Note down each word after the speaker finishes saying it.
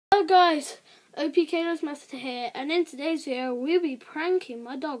guys, OPK's Master here, and in today's video we'll be pranking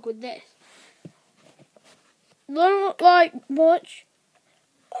my dog with this. Don't like much,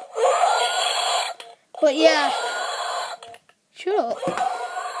 but yeah, shut up.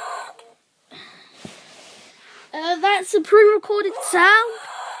 That's a pre-recorded sound,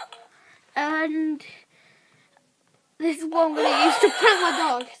 and this is what I'm going to use to prank my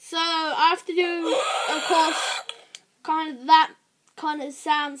dog. So I have to do, of course, kind of that kind of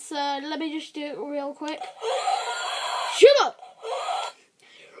sound, so let me just do it real quick. Shut up!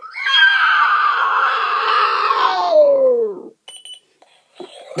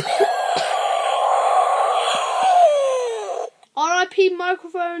 RIP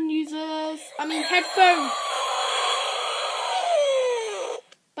microphone users, headphone.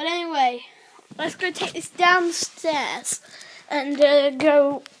 But anyway, let's go take this downstairs and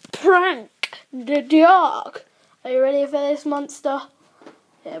go prank the dog. Are you ready for this monster?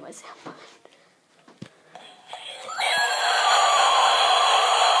 Yeah, where's him?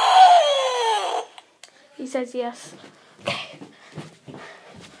 He says yes. Okay.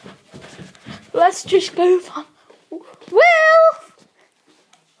 Let's just go for Wolf!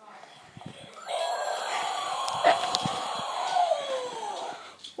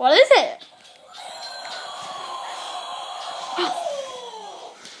 What is it?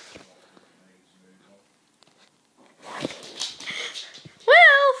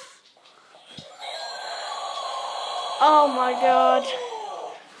 Wolf! Oh my god.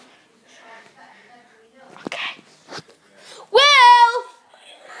 Okay. Wolf!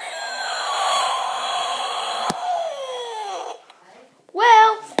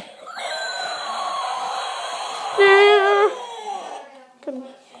 Wolf! Come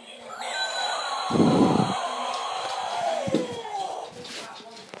here.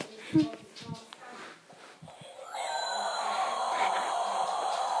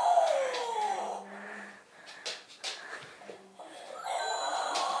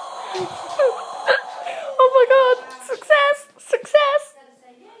 Oh my god, success, success.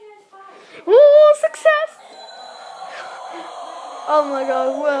 Ooh, success. Oh my god,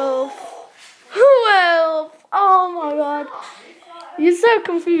 Wolf. Wolf. Oh my god. You're so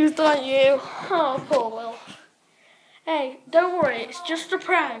confused, aren't you? Oh, poor Wolf. Hey, don't worry, it's just a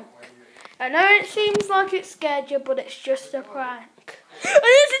prank. I know it seems like it scared you, but it's just a prank. And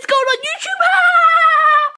this is going on YouTube.